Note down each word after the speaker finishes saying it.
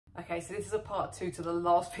Okay, so this is a part 2 to the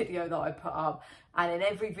last video that I put up, and in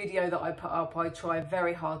every video that I put up I try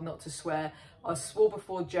very hard not to swear. I swore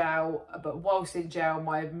before jail, but whilst in jail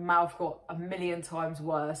my mouth got a million times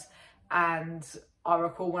worse, and I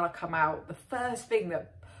recall when I come out, the first thing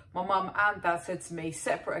that my mum and dad said to me,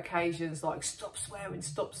 separate occasions, like stop swearing,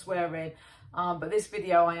 stop swearing. But this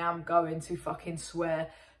video I am going to fucking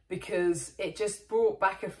swear, because it just brought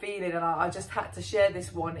back a feeling, and I just had to share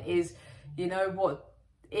this one. Is, you know what,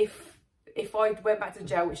 if I went back to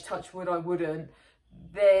jail, which touch wood I wouldn't,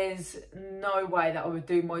 there's no way that I would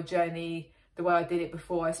do my journey the way I did it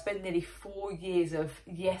before. I spent nearly 4 years of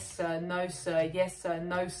yes sir, no sir, yes sir,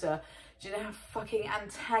 no sir. Do you know how fucking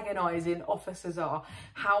antagonising officers are?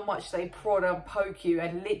 How much they prod and poke you,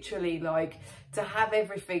 and literally, like, to have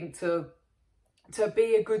everything to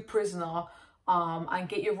be a good prisoner and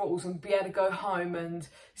get your rules and be able to go home and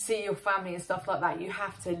see your family and stuff like that, you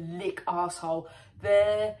have to lick arsehole.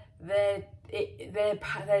 Their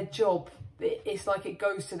job, it's like it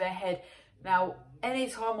goes to their head. Now,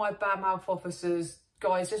 anytime I badmouth officers,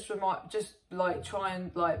 guys, just try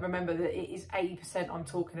and remember that it is 80% I'm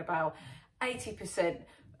talking about. 80%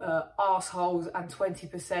 arseholes and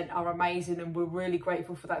 20% are amazing, and we're really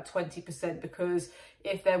grateful for that 20%, because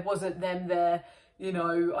if there wasn't them there, you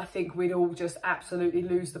know, I think we'd all just absolutely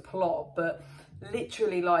lose the plot. But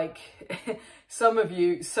literally, like, some of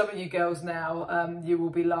you girls now,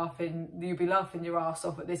 you'll be laughing your ass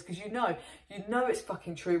off at this, because you know it's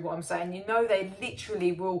fucking true what I'm saying. You know they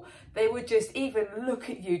literally would just even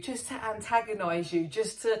look at you just to antagonise you,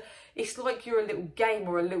 just to, it's like you're a little game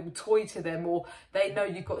or a little toy to them, or they know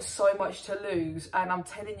you've got so much to lose. And I'm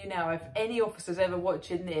telling you now, if any officer's ever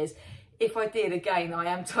watching this, if I did, again, I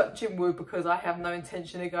am touching wood because I have no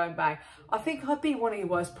intention of going back, I think I'd be one of your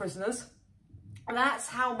worst prisoners. And that's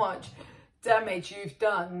how much damage you've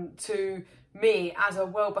done to me as a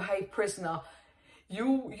well-behaved prisoner.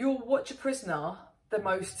 You'll watch a prisoner, the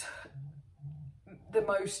most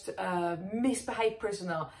misbehaved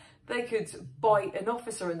prisoner, they could bite an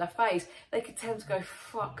officer in the face. They could tell them to go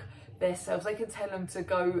fuck themselves. They can tell them to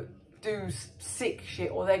go do sick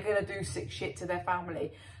shit, or they're going to do sick shit to their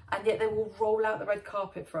family. And yet they will roll out the red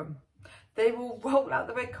carpet for them. They will roll out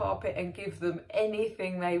the red carpet and give them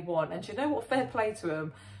anything they want. And do you know what? Fair play to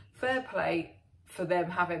them. Fair play for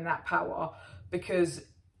them having that power, because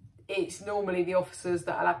it's normally the officers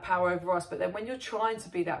that have power over us. But then when you're trying to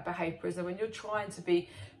be that behaved prisoner, when you're trying to be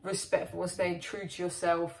respectful and staying true to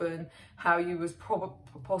yourself and how you was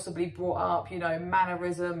possibly brought up, you know,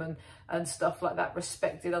 mannerism and stuff like that,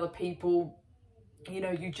 respected other people, you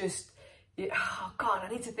know, oh God, I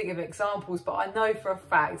need to think of examples, but I know for a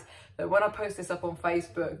fact that when I post this up on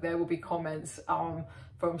Facebook, there will be comments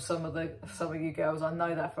from some of you girls. I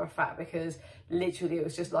know that for a fact, because literally it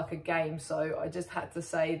was just like a game. So I just had to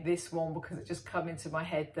say this one because it just come into my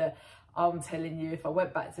head that I'm telling you, if I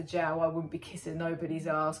went back to jail, I wouldn't be kissing nobody's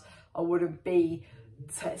ass. I wouldn't be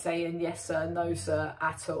saying yes sir, no sir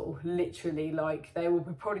at all. Literally, like, they will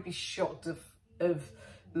probably be shocked of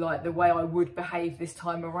like the way I would behave this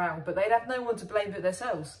time around, but they'd have no one to blame but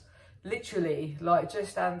themselves. Literally, like,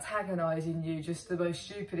 just antagonising you, just the most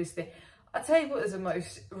stupidest thing. I tell you what, is the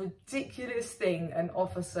most ridiculous thing an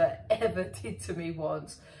officer ever did to me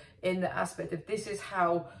once, in the aspect of this is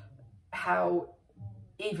how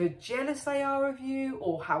either jealous they are of you,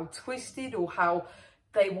 or how twisted, or how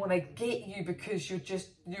they want to get you because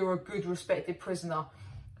you're a good respected prisoner.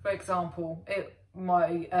 For example,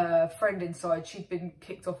 my friend inside, she'd been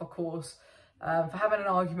kicked off a course for having an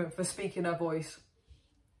argument for speaking her voice,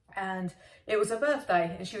 and it was her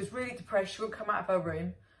birthday and she was really depressed. She wouldn't come out of her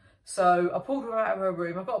room, so I pulled her out of her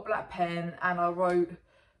room. I got a black pen and I wrote,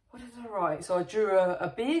 what did I write? So I drew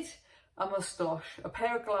a beard, a moustache, a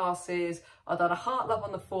pair of glasses, I done a heart love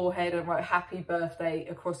on the forehead, and wrote happy birthday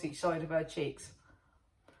across each side of her cheeks.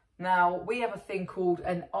 Now, we have a thing called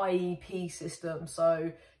an IEP system.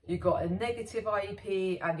 So you got a negative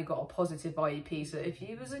IEP and you got a positive IEP. So if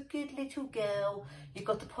you was a good little girl, you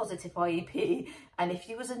got a positive IEP. And if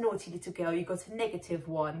you was a naughty little girl, you got a negative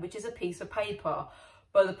one, which is a piece of paper.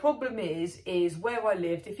 But the problem is where I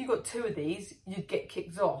lived, if you got 2 of these, you'd get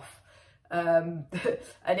kicked off. And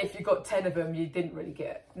if you got 10 of them, you didn't really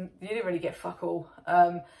get fuck all.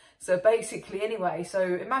 So basically, anyway, so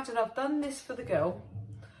imagine I've done this for the girl.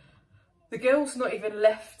 The girl's not even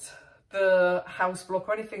left the house block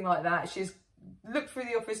or anything like that. She's looked through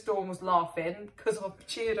the office door and was laughing because I've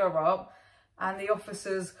cheered her up. And the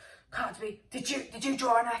officers come to me, did you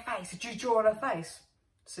draw on her face? Did you draw on her face?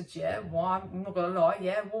 I said, yeah, why? I'm not gonna lie,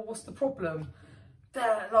 yeah, well, what's the problem? They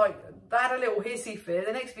had a little hissy fit.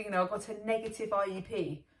 The next thing you know, I got a negative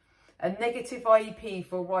IEP. a negative IEP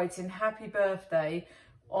for writing happy birthday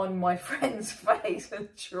on my friend's face and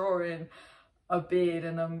drawing a beard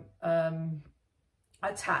and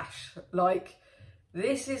a tash. Like,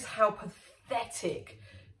 this is how pathetic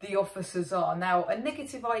the officers are. Now, a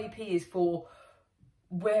negative IEP is for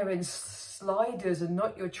wearing sliders and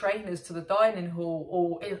not your trainers to the dining hall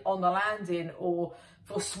or on the landing, or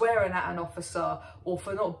for swearing at an officer, or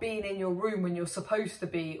for not being in your room when you're supposed to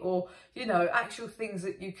be, or, you know, actual things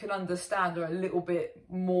that you can understand are a little bit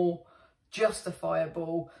more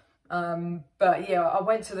justifiable. But yeah, I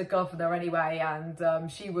went to the governor anyway,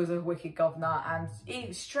 and she was a wicked governor, and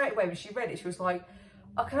straight away when she read it, she was like,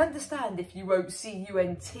 I can understand if you wrote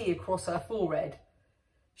CUNT across her forehead.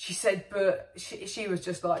 She said, but she was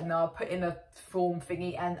just like, no, put in a form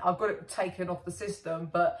thingy and I've got it taken off the system.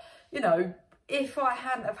 But, you know, if I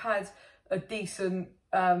hadn't have had a decent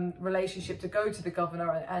relationship to go to the governor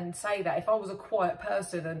and say that, if I was a quiet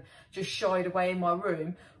person and just shied away in my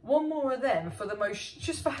room, one more of them for the most,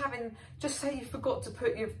 just say you forgot to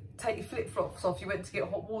take your flip-flops off, you went to get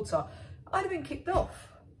hot water, I'd have been kicked off.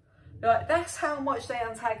 Like, that's how much they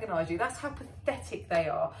antagonise you. That's how pathetic they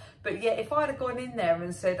are. But yet, if I'd have gone in there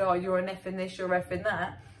and said, oh, you're an effing this, you're effing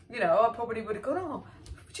that, you know, I probably would have gone, oh,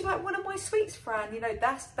 would you like one of my sweets, Fran? You know,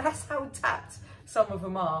 that's how tapped some of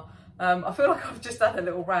them are. I feel like I've just had a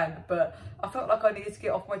little rant, but I felt like I needed to get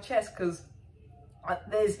off my chest, because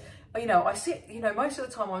there's, you know, I sit, you know, most of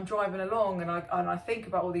the time I'm driving along and I think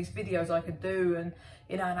about all these videos I could do, and,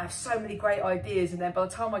 you know, and I have so many great ideas, and then by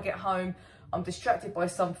the time I get home, I'm distracted by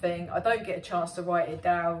something, I don't get a chance to write it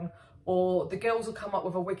down, or the girls will come up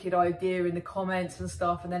with a wicked idea in the comments and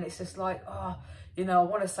stuff, and then it's just like, oh, you know, I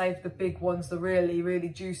want to save the big ones, the really, really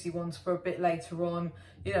juicy ones for a bit later on.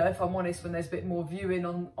 You know, if I'm honest, when there's a bit more viewing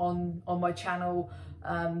on my channel,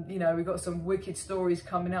 you know, we've got some wicked stories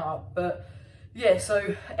coming up. But yeah,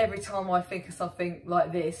 so every time I think of something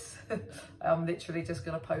like this, I'm literally just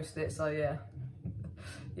going to post it. So yeah,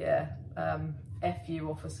 yeah, F you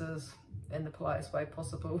officers, in the politest way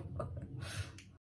possible.